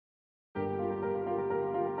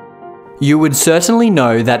You would certainly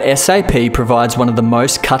know that SAP provides one of the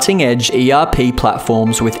most cutting-edge ERP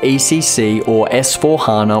platforms with ECC or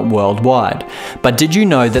S/4HANA worldwide. But did you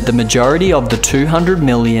know that the majority of the 200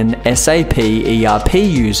 million SAP ERP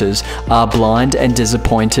users are blind and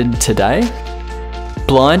disappointed today?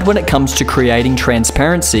 Blind when it comes to creating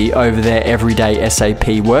transparency over their everyday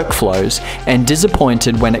SAP workflows, and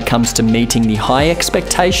disappointed when it comes to meeting the high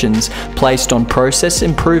expectations placed on process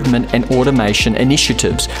improvement and automation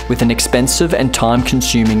initiatives with an expensive and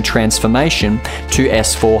time-consuming transformation to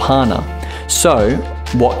S/4HANA. So,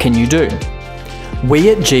 what can you do?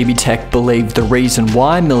 We at GBTEC believe the reason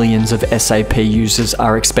why millions of SAP users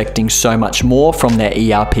are expecting so much more from their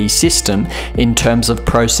ERP system in terms of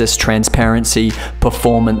process transparency,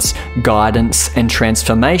 performance, guidance, and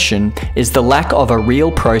transformation is the lack of a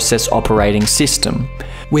real process operating system.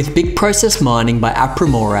 With BIC Process Mining by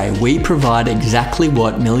Apromore, we provide exactly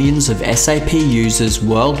what millions of SAP users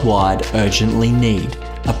worldwide urgently need.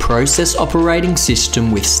 A process operating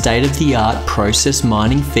system with state-of-the-art process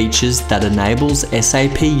mining features that enables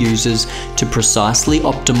SAP users to precisely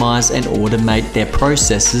optimize and automate their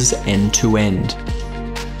processes end-to-end.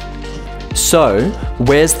 So,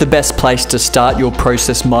 where's the best place to start your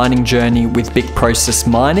process mining journey with BIC Process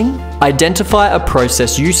Mining? Identify a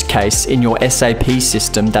process use case in your SAP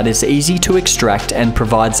system that is easy to extract and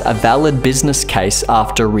provides a valid business case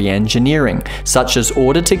after re-engineering, such as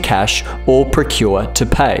order to cash or procure to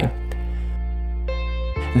pay.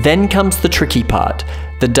 Then comes the tricky part,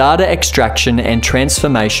 the data extraction and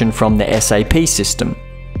transformation from the SAP system.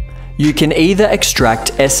 You can either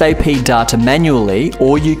extract SAP data manually,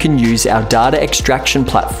 or you can use our data extraction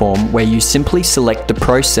platform where you simply select the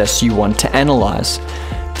process you want to analyze.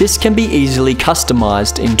 This can be easily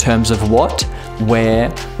customized in terms of what, where,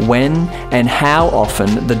 when, and how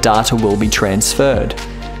often the data will be transferred.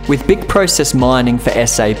 With BIC Process Mining for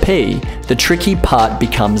SAP, the tricky part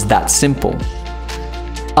becomes that simple.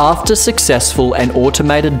 After successful and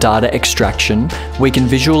automated data extraction, we can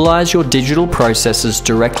visualize your digital processes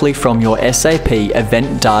directly from your SAP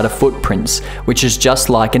event data footprints, which is just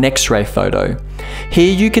like an X-ray photo.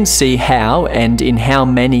 Here you can see how and in how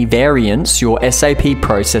many variants your SAP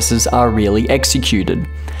processes are really executed.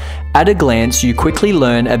 At a glance, you quickly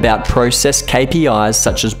learn about process KPIs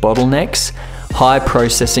such as bottlenecks, high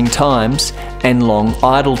processing times, and long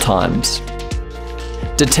idle times.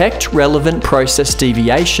 Detect relevant process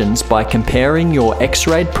deviations by comparing your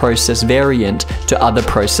X-rayed process variant to other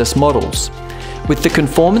process models. With the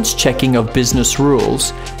conformance checking of business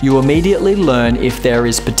rules, you immediately learn if there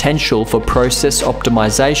is potential for process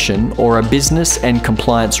optimization or a business and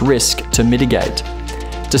compliance risk to mitigate.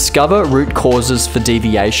 Discover root causes for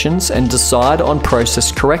deviations and decide on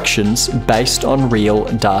process corrections based on real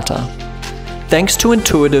data. Thanks to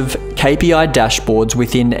intuitive KPI dashboards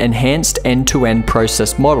within enhanced end-to-end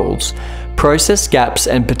process models, process gaps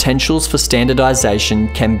and potentials for standardization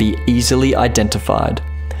can be easily identified.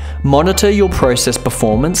 Monitor your process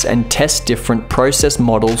performance and test different process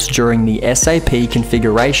models during the SAP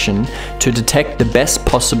configuration to detect the best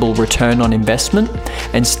possible return on investment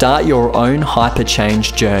and start your own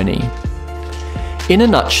hyperchange journey. In a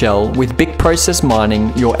nutshell, with BIC Process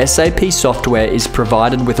Mining, your SAP software is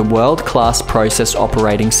provided with a world-class process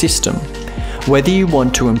operating system. Whether you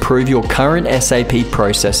want to improve your current SAP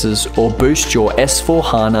processes or boost your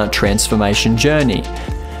S/4HANA transformation journey,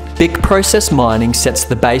 BIC Process Mining sets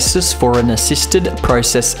the basis for an assisted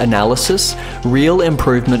process analysis, real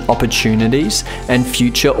improvement opportunities, and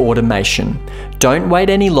future automation. Don't wait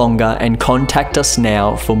any longer and contact us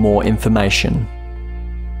now for more information.